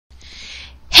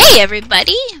Hey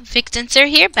everybody, Victor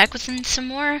here, back with some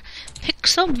more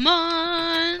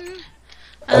Pixelmon.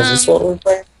 Oh, is this what we're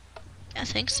playing? I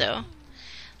think so.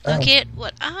 Look Oh, at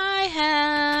what I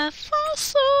have,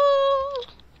 fossil.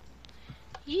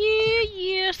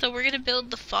 Yeah. So we're gonna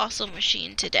build the fossil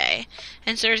machine today,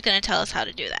 and Sir's gonna tell us how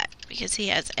to do that because he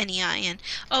has NEI in.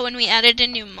 Oh, and we added a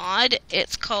new mod.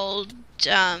 It's called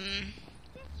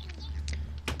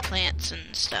plants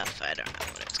and stuff. I don't know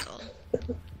what it's called.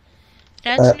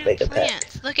 That's new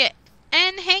plants. Look at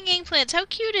and hanging plants. How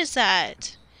cute is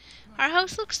that? Our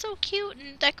house looks so cute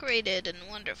and decorated and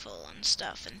wonderful and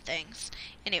stuff and things.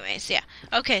 Anyways, yeah.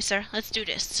 Okay, sir, let's do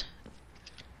this.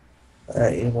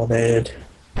 Alright, you wanted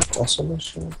fossil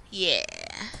machine? Yeah.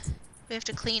 We have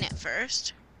to clean it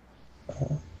first.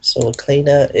 So a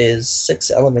cleaner is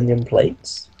 6 aluminium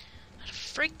plates. How the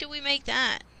frig do we make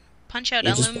that? Punch out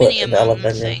You just put aluminium an on the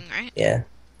aluminium thing, right? Yeah.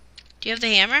 Do you have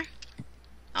the hammer?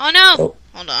 Oh no! Oh.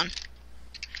 Hold on.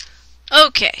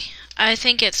 Okay. I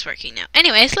think it's working now.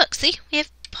 Anyways, look, see? We have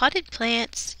potted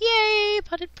plants. Yay,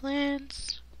 potted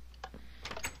plants.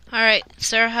 Alright,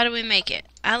 sir, how do we make it?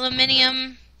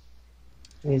 Aluminium.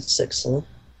 Need 6 of them.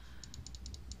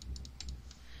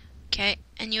 Okay,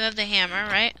 and you have the hammer,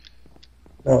 right?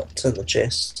 No, it's in the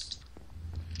chest.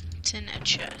 It's in a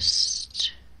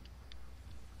chest.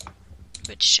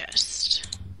 Which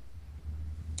chest?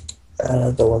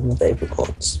 The one with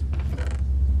apricots.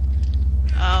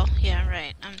 Oh, yeah,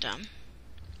 right. I'm dumb.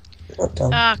 Not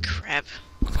done. Ah, crap.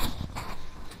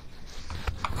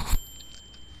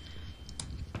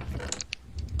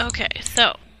 Okay,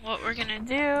 so what we're gonna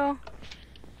do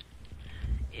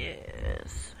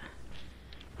is...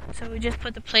 So we just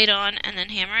put the plate on and then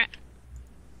hammer it.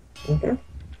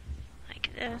 Like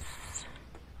this.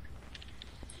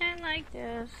 And like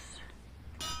this.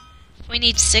 We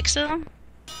need 6 of them?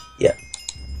 Yeah.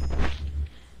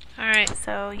 Alright,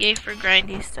 so yay for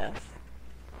grindy stuff.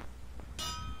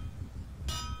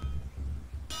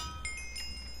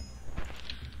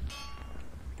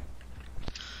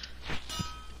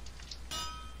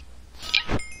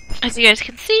 As you guys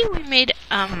can see, we made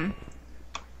a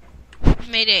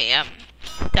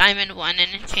diamond one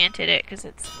and enchanted it because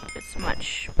it's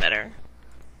much better.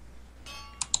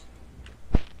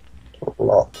 A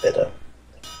lot better.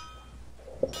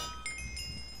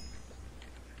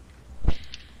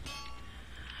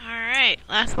 Alright,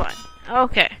 last one.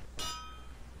 Okay.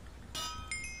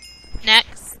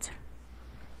 Next.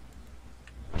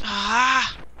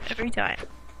 Ah, every time.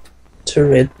 2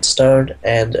 redstone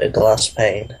and a glass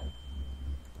pane.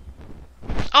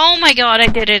 Oh my god, I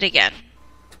did it again.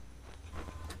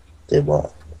 Did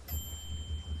what?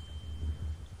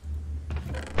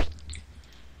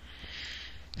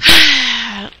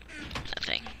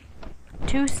 Nothing.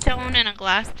 2 stone and a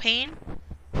glass pane.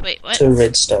 Wait, what? 2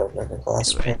 redstone and a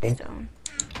glass 2 pane. redstone.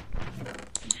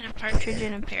 And a partridge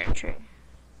and a pear tree.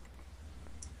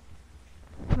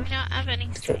 We don't have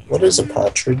any string. What is a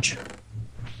partridge?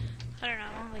 I don't know,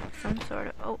 like some sort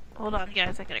of... Oh, hold on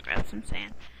guys, I gotta grab some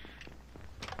sand.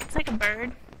 It's like a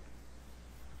bird.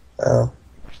 Oh.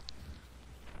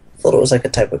 I thought it was like a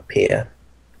type of pear.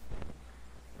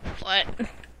 What?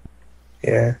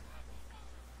 Yeah.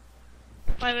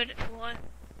 Why would... What?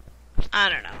 I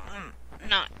don't know. I'm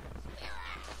not...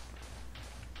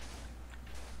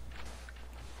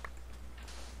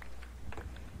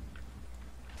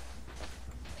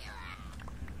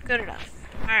 Good enough.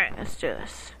 Alright, let's do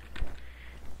this.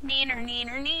 Neener,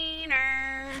 neener,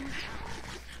 neener.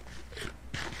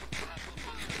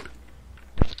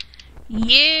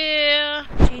 Yeah!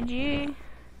 GG.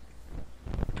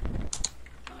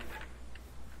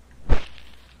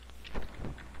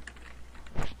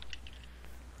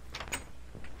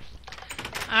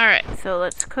 Alright, so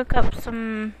let's cook up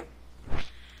some...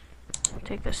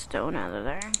 Take the stone out of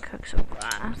there and cook some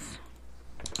glass.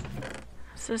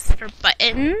 This is for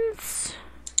buttons.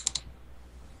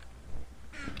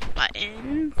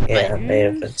 Buttons. Yeah, buttons. I may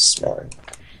have been smelling.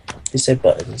 You say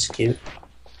buttons cute?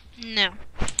 No.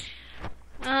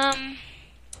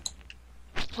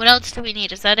 What else do we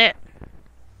need? Is that it?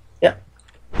 Yeah.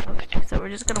 Okay, so we're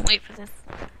just gonna wait for this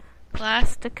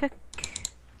glass to cook.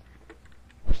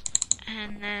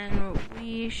 And then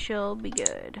we shall be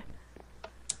good.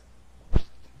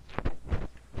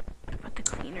 Put the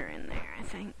cleaner in there, I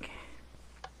think.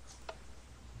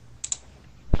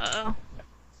 Uh-oh.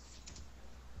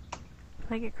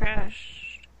 Like it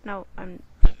crashed. No, I'm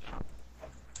not.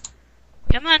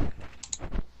 Come on.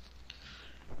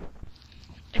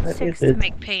 It's 6 to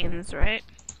make panes, right?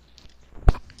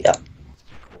 Yeah.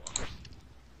 Cool.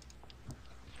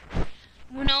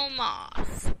 Uno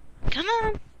mas. Come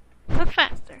on. Cook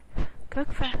faster.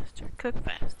 Cook faster, cook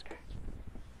faster.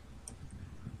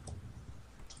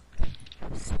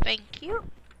 Thank you.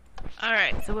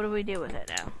 Alright, so what do we do with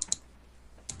it now?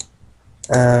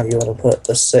 You want to put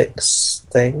the 6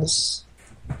 things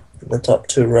in the top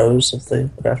 2 rows of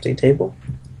the crafting table.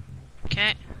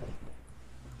 Okay.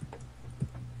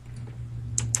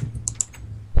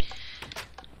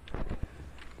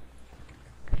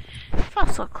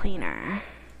 Fossil cleaner.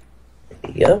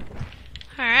 There you go.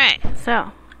 Alright,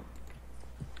 so.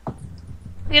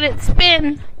 Look at it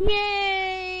spin!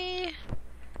 Yay!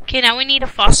 Okay, now we need a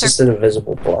It's fossil. just an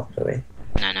invisible block for me.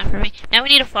 No, not for me. Now we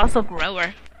need a fossil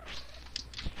grower.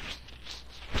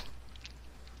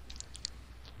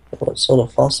 What sort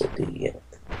of fossil do you get?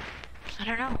 I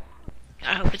don't know.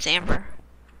 I hope it's amber.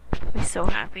 I'll be so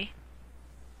happy.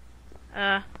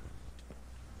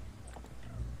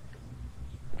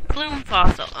 Plume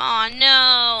fossil. Oh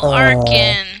no!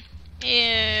 Arkin!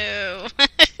 Ew.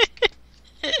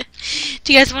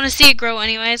 Do you guys want to see it grow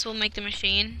anyways? We'll make the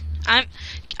machine.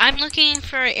 I'm looking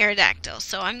for Aerodactyl,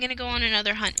 so I'm gonna go on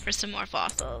another hunt for some more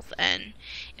fossils, and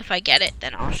if I get it,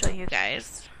 then I'll show you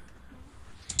guys.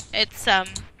 It's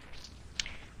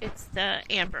the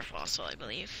amber fossil, I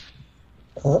believe.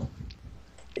 Huh?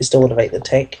 You still want to make the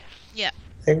tank? Yeah.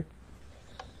 Thing?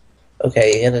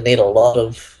 Okay, you're gonna need a lot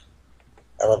of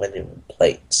aluminium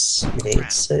plates. You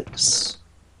need 6,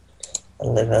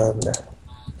 11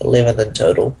 in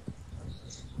total.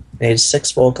 You need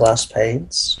 6 more glass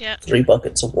panes. Yeah. 3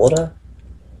 buckets of water.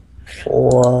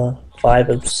 5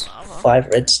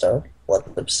 redstone. 1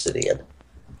 obsidian.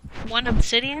 1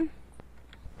 obsidian?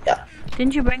 Yeah.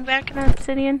 Didn't you bring back an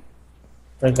obsidian?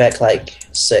 Bring back like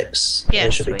 6. Yeah,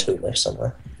 There should sweet. be 2 left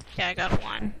somewhere. Yeah, I got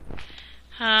 1.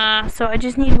 So I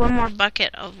just need 1 more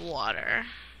bucket of water.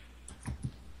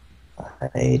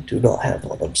 I do not have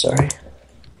one, I'm sorry.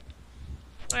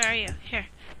 Where are you? Here.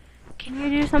 Can you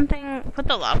do something? Put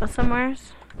the lava somewhere.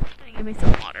 Give me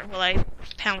some water while I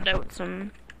pound out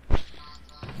some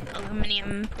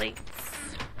aluminum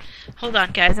plates. Hold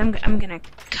on, guys. I'm gonna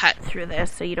cut through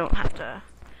this so you don't have to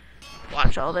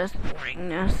watch all this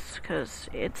boringness, because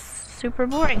it's super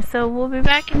boring. So we'll be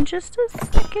back in just a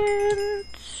second.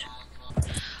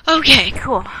 Okay,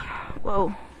 cool.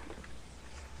 Whoa.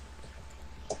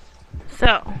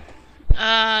 So,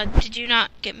 did you not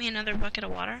get me another bucket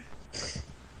of water?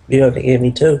 You only gave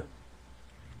me 2.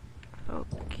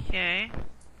 Okay.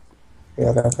 You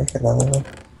want to make another one?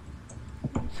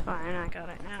 It's fine, I got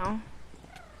it now.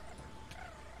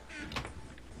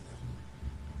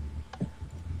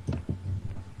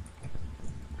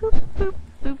 Boop, boop,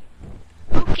 boop.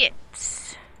 Bucket.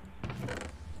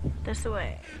 This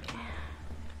way.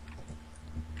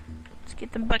 Let's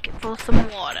get the bucket full of some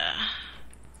water.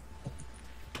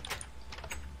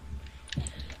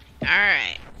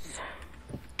 Alright.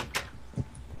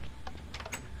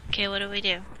 Okay, what do we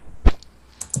do?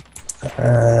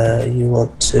 You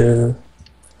want to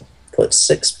put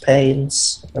 6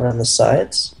 panes around the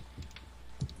sides,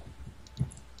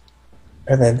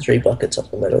 and then 3 buckets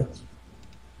up the middle.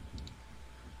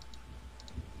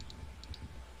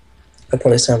 I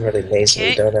probably sound really lazy,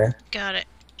 Okay. don't I? Got it.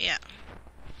 Yeah.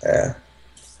 Yeah.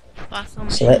 Fossil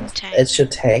So machine tank. it's your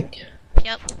tank.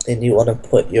 Yep. Then you want to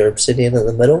put your obsidian in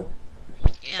the middle,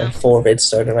 Yeah. and 4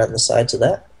 redstone around the sides of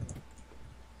that.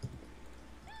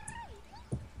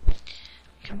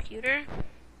 Computer.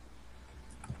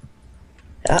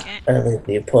 Yeah. Okay. And then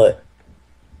you put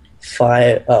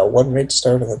 1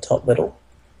 redstone in the top middle,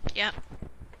 Yep.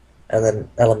 and then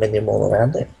aluminium all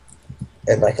around it,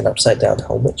 in like an upside down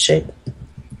helmet shape.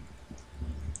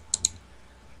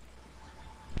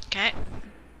 Okay.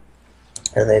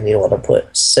 And then you want to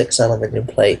put 6 aluminium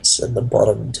plates in the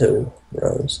bottom 2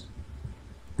 rows.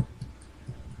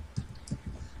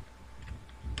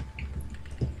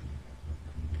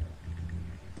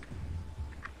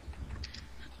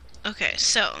 Okay,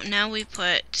 so now we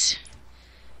put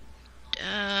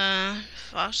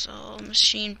fossil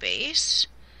machine base,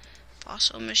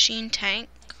 fossil machine tank,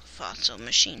 fossil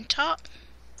machine top.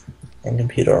 And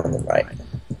computer on the right,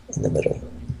 in the middle.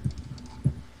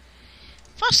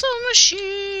 Fossil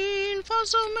machine,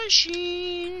 fossil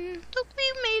machine. Look, we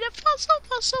made a fossil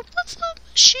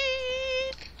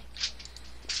machine.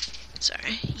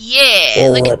 Sorry. Yeah,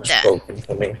 Oh, look at that's that. broken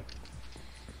for me.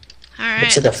 Alright.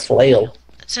 It's like a flail.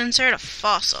 Let's insert a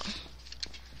fossil.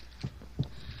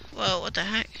 Whoa, what the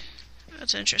heck?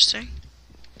 That's interesting.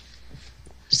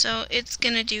 So it's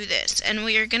gonna do this, and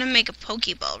we are gonna make a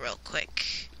Pokeball real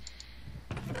quick.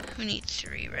 We need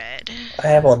 3 red. I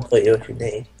have one for you if you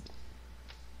need.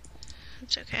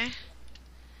 It's okay.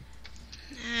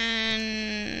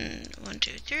 And 1,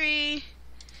 2, 3.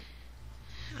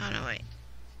 Oh no, wait.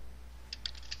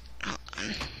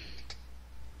 one.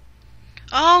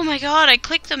 Oh my god, I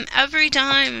click them every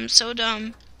time. I'm so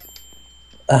dumb.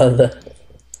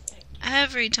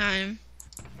 Every time.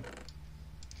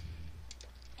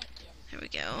 There we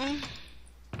go.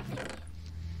 It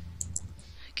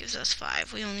gives us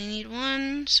 5. We only need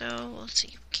 1, so we'll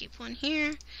see. Keep 1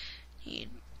 here.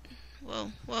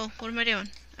 Whoa, what am I doing?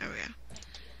 There we go.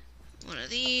 One of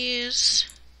these,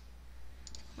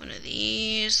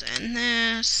 and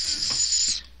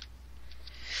this.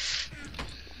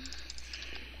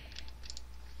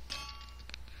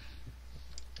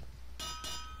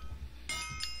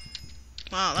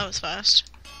 Wow, that was fast.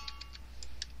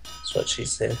 That's what she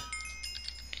said.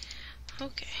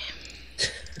 Okay.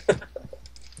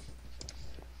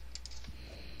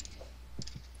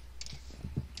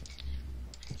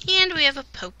 And we have a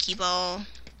Pokeball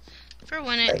for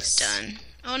when it's done.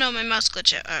 Oh no, my mouse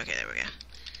glitched out. Okay, there we go.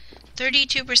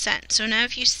 32%. So now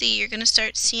if you see, you're going to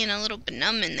start seeing a little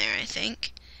Benum in there, I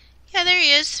think. Yeah, there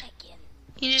he is.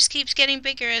 He just keeps getting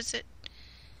bigger as it...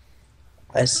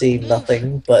 I see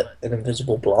nothing but an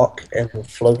invisible block and a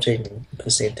floating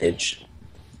percentage.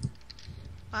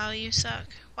 Wow, you suck.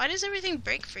 Why does everything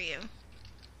break for you?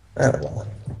 I don't know.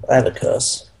 I have a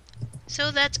curse.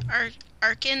 So that's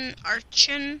Arkin? I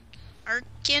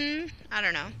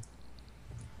don't know.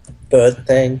 Bird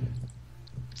thing.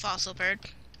 Fossil bird.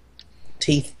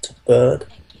 Teethed bird.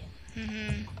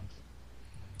 And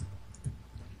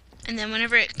then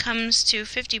whenever it comes to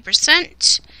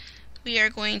 50%, we are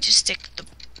going to stick the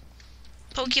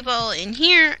Pokeball in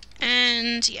here,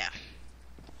 and yeah.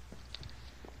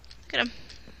 Look at him.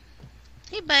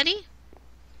 Hey, buddy.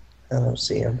 I don't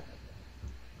see him.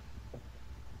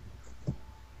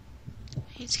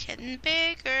 He's getting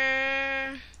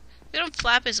bigger. Look at him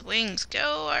flap his wings.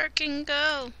 Go, Arkin,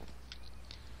 go.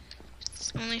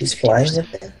 It's only He's 50%. flying in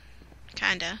there?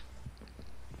 Kinda.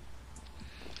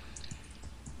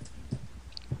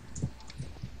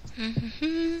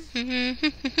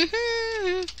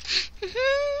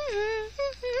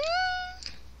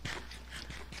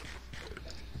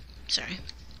 Sorry.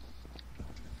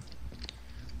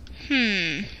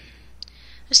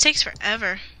 This takes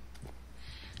forever.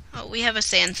 Oh, we have a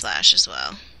sand slash as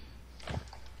well.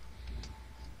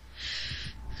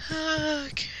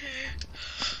 Okay.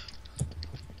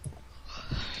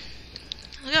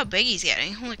 Look how big he's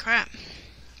getting. Holy crap.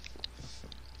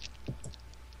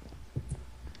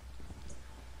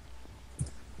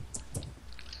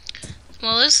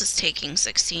 Well, this is taking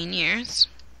 16 years.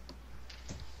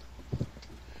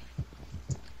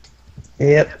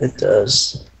 Yep, it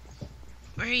does.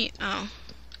 Where are you? Oh.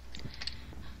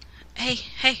 Hey.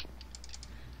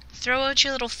 Throw out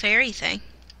your little fairy thing.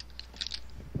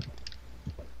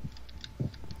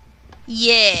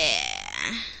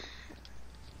 Yeah.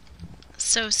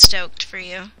 So stoked for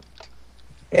you.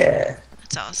 Yeah.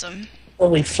 That's awesome. Oh,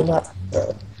 we fly.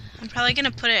 Oh. I'm probably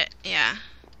gonna put it, yeah.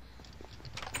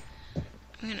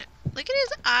 I'm gonna, look at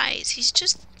his eyes. He's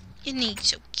just, he's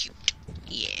so cute.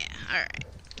 Yeah, alright.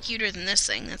 Cuter than this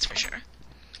thing, that's for sure.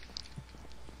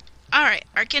 Alright,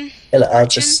 Arkin. I'll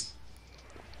just...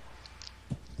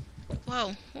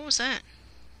 Whoa, what was that?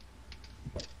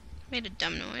 Made a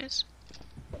dumb noise.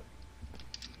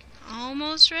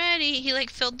 Almost ready. He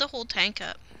like filled the whole tank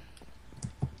up.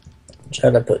 I'm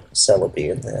trying to put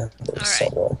Celebi in there.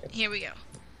 Alright, here we go.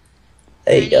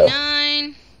 There you go.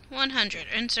 99, 100.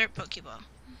 Insert Pokeball.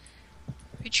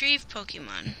 Retrieve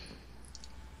Pokemon.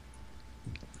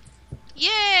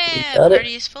 Yeah!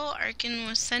 Party is full. Archon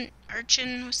was sent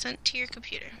to your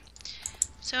computer.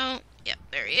 So, yep,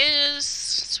 there he is.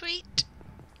 Sweet.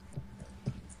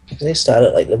 Did they start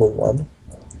at like level 1?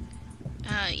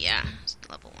 Yeah, it's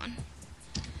level 1.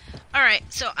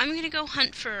 Alright, so I'm gonna go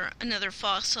hunt for another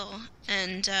fossil,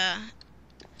 and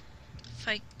if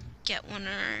I get one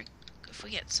or if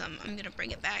we get some, I'm gonna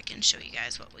bring it back and show you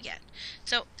guys what we get.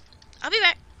 So, I'll be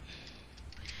back.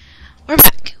 We're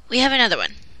back. We have another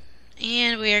one.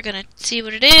 And we are gonna see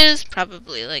what it is.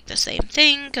 Probably like the same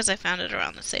thing, because I found it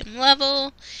around the same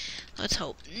level. Let's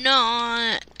hope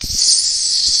not.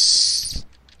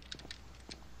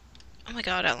 Oh my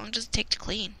god, how long does it take to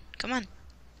clean? Come on.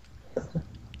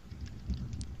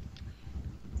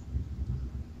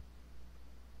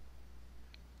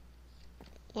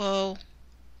 Whoa.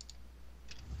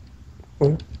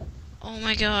 Oh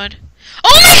my god.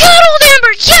 Oh my god, old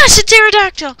Amber! Yes, it's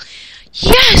Aerodactyl!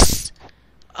 Yes!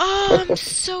 Oh, I'm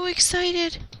so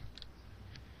excited.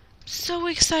 So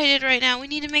excited right now. We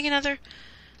need to make another...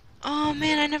 Oh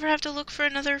man, I never have to look for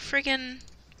another friggin...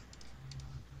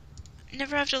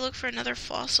 Never have to look for another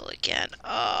fossil again.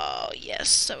 Oh, yes,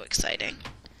 so exciting.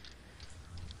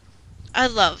 I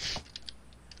love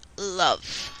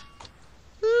love.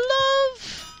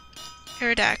 Love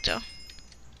Aerodactyl.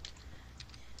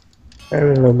 I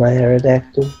remember my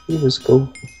Aerodactyl. He was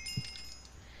cool.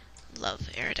 Love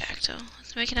Aerodactyl.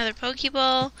 Let's make another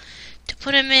Pokeball to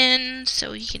put him in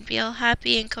so he can be all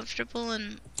happy and comfortable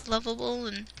and lovable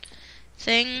and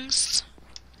things.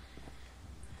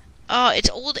 Oh, it's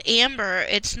Old Amber.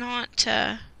 It's not,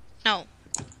 no.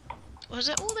 Was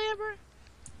it Old Amber?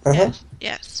 Yes.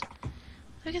 Yes.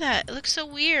 Look at that. It looks so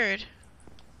weird.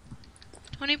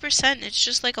 20%. It's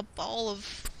just like a ball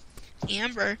of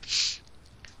amber.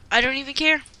 I don't even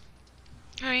care.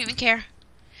 I don't even care.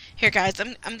 Here, guys.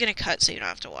 I'm gonna cut so you don't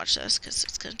have to watch this because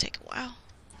it's gonna take a while.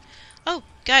 Oh,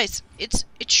 guys, it's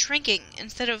shrinking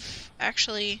instead of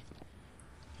actually.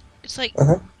 It's like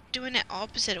doing it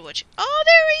opposite of what you. Oh,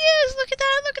 there he is! Look at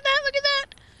that! Look at that! Look at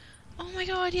that! Oh my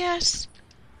God! Yes!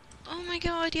 Oh my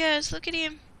God! Yes! Look at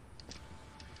him!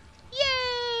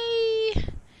 Yay!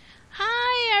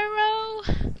 Hi, Arrow!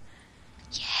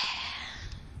 Yeah!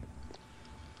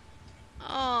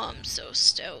 Oh, I'm so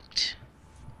stoked.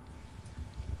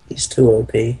 He's too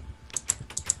OP.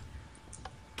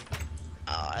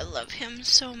 Oh, I love him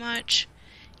so much.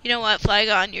 You know what,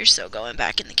 Flygon? You're so going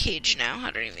back in the cage now.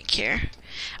 I don't even care.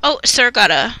 Oh, Sir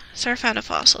found a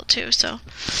fossil too. So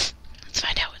let's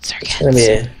find out what Sir gets. It's gonna be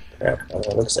a crap. Oh,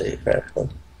 it looks like a crap one.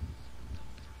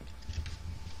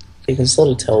 You can sort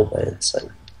of tell by its like.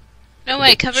 No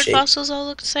way, covered shape. fossils all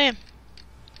look the same.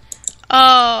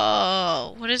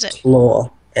 Oh, what is it?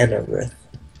 Claw and a writh.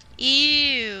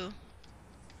 Ew.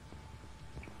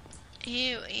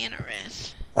 Ew,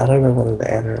 Anorith. I don't know what an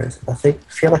anorith. I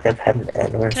feel like I've had an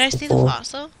anorith. Can I see before. the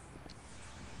fossil?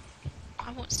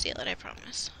 I won't steal it, I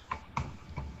promise.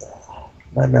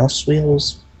 My mouse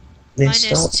wheels messed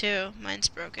Mine is up. too. Mine's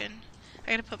broken.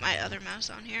 I gotta put my other mouse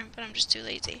on here, but I'm just too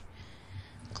lazy.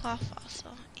 Claw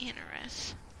fossil,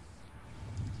 Anorith.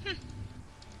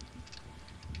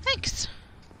 Thanks.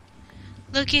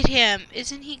 Look at him.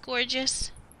 Isn't he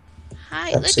gorgeous?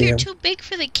 Hi. Look, you're too big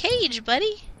for the cage,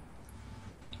 buddy.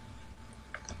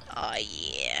 Oh,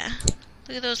 yeah.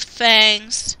 Look at those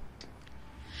fangs.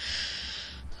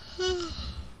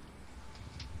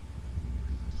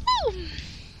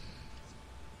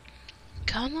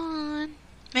 Come on.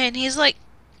 Man, he's like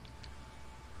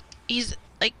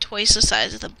twice the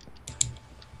size of the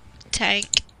tank.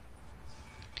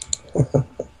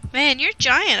 Man, you're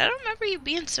giant. I don't remember you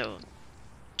being so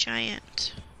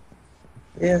giant.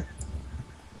 Yeah.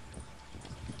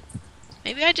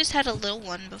 Maybe I just had a little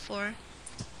one before.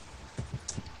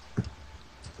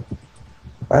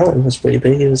 My one was pretty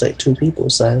big. It was like 2 people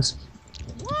size.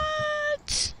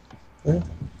 What? Yeah.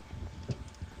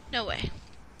 No way.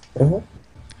 Uh-huh.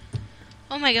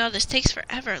 Oh my God, this takes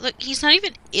forever. Look, he's not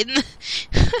even in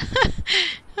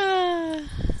the...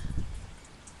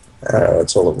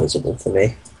 It's all invisible for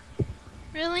me.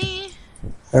 Really?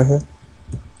 Uh-huh.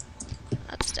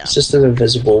 That's dumb. It's just an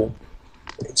invisible...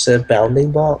 It's a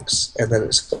bounding box, and then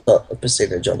it's got a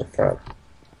percentage on the front.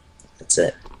 That's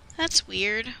it. That's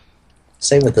weird.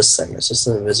 Same with this thing. It's just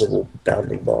an invisible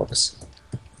bounding box.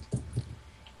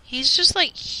 He's just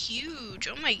like huge.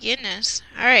 Oh my goodness.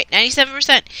 Alright,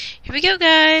 97%. Here we go,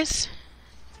 guys.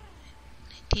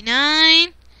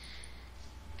 99.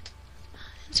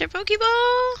 Insert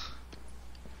Pokeball.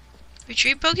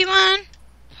 Retrieve Pokemon.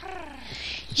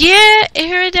 Yeah,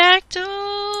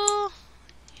 Aerodactyl.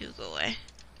 You go away.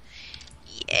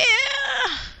 Yeah.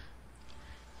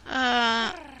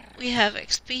 We have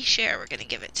XP share. We're gonna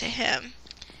give it to him.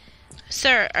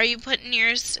 Sir, are you putting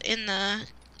yours in the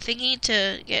thingy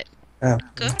to get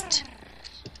cooked?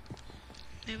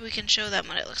 Maybe we can show them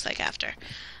what it looks like after.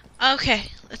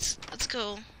 Okay, let's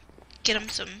go get him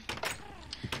some.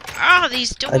 Oh,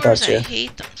 these doors! I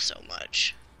hate them so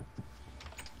much.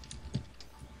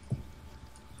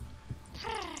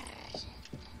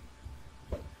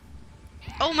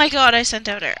 Oh my God! I sent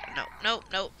out air. No, no,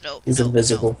 no, no. He's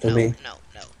invisible for me. No,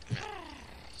 no,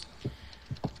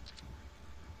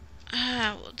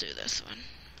 no. We'll do this one.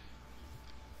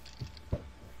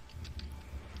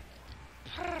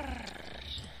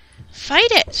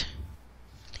 Fight it!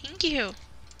 Thank you.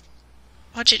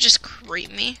 Watch it just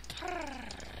creep me.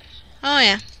 Oh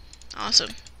yeah.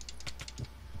 Awesome.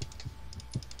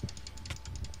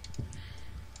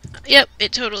 Yep,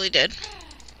 it totally did.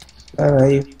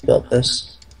 Alright, you got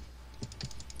this.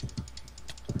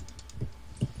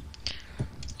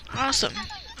 Awesome.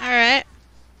 Alright.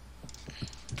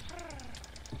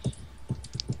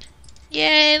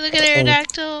 Yay, look at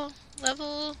Aerodactyl.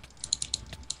 Level.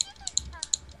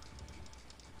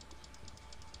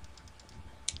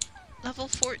 Level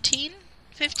 14?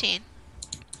 15.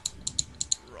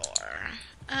 Roar.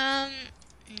 Um,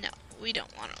 no, we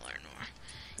don't want to learn more.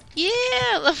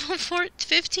 Yeah, level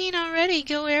 15 already.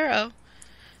 Go Arrow.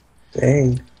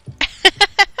 Dang.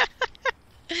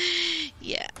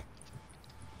 Yeah.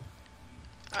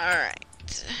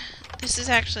 Alright. This is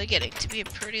actually getting to be a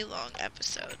pretty long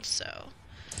episode, so.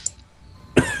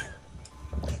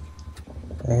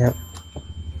 Yep.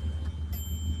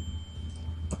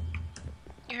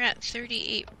 You're at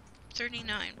 39%.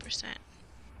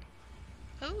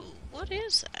 Oh, what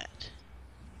is that?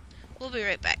 We'll be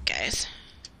right back, guys.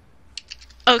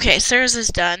 Okay, Sirs is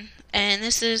done, and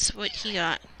this is what he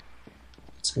got.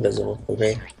 It's invisible for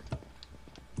me.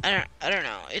 I don't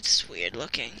know. It's weird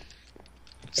looking.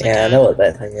 It's Yeah, like I know what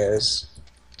that thing is.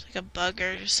 It's like a bug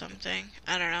or something.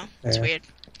 I don't know. It's Yeah. weird.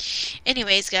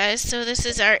 Anyways, guys, so this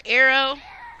is our arrow.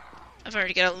 I've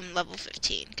already got a level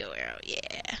 15. Go Arrow.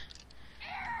 Yeah.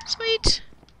 Sweet.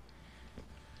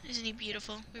 Isn't he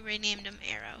beautiful? We renamed him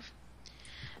Arrow.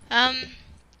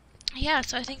 Yeah,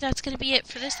 so I think that's going to be it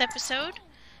for this episode.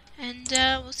 And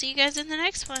we'll see you guys in the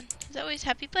next one. As always,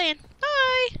 happy playing.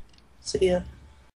 Bye! See ya.